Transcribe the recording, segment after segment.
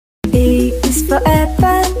for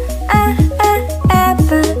apple,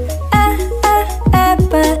 apple,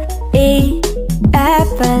 apple. A,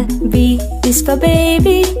 apple. B is for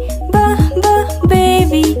baby,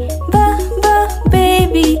 baby,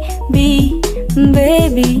 baby. B,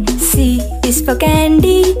 baby. C is for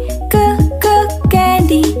candy,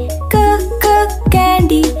 candy,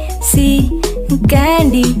 candy. C,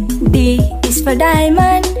 candy. D is for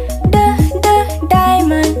diamond,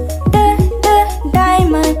 diamond,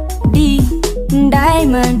 diamond. D,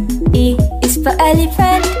 diamond. E is for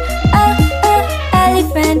elephant,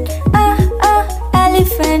 elephant,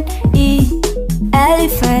 elephant. E,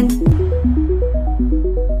 elephant.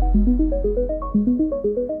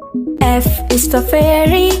 F is for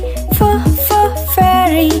fairy,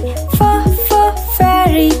 fairy,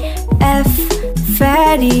 fairy. F,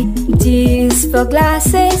 fairy. G is for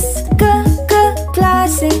glasses,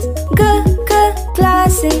 glasses,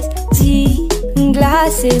 glasses. G,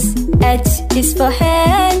 glasses. H is for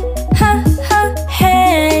hand, hand,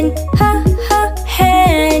 hand.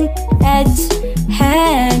 H,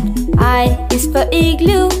 hand. I is for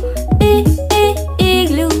igloo,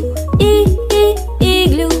 igloo,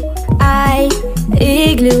 igloo. I,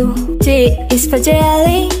 igloo. J is for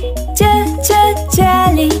jelly,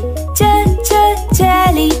 jelly,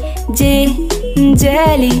 jelly. J,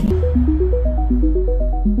 jelly.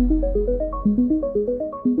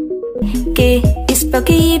 K is for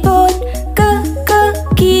keyboard,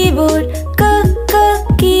 keyboard,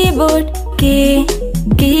 keyboard. K,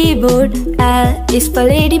 keyboard. L is for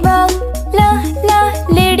ladybug,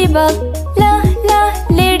 ladybug,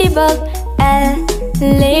 ladybug. L,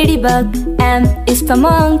 ladybug. M is for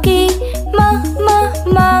monkey,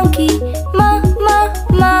 monkey,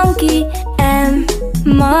 monkey. M,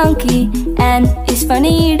 monkey. N is for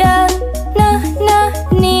needle,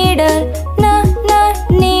 needle,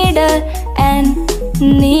 needle. N,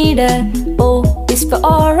 needle. O is for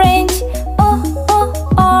orange,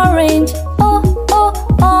 orange,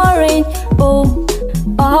 orange. O,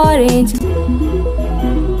 orange.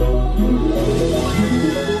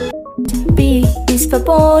 P is for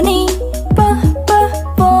pony,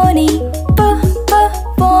 pony,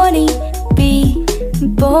 pony. P,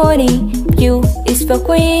 pony. Q is for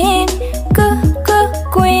queen,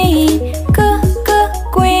 queen,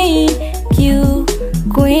 queen. Q,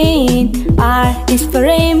 queen. R is for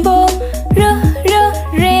rainbow,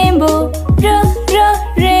 rainbow,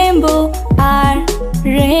 rainbow. R,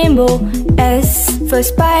 rainbow. S for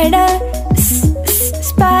spider,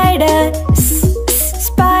 spider,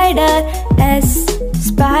 spider. S,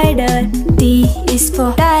 spider. T is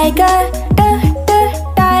for tiger,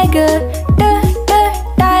 tiger,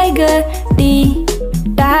 tiger. T,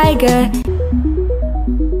 tiger.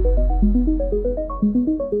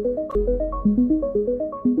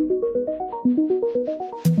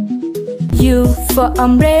 U for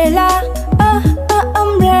umbrella,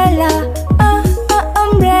 umbrella,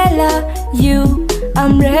 umbrella. U,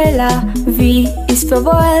 umbrella. V is for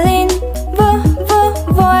violin,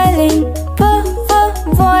 violin,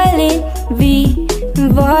 violin. V,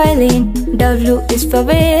 violin. W is for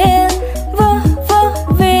whale,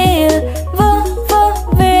 whale,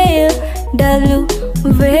 whale. W,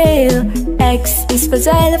 whale. X is for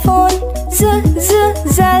xylophone,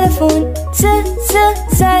 xylophone,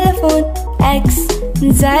 xylophone. X,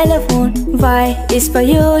 xylophone. Y is for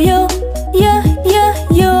yo-yo, yo-yo,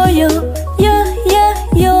 yo-yo.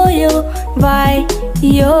 Y,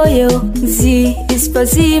 yo-yo. Z is for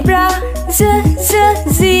zebra,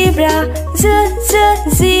 zebra,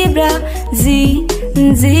 zebra. Z,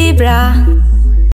 zebra.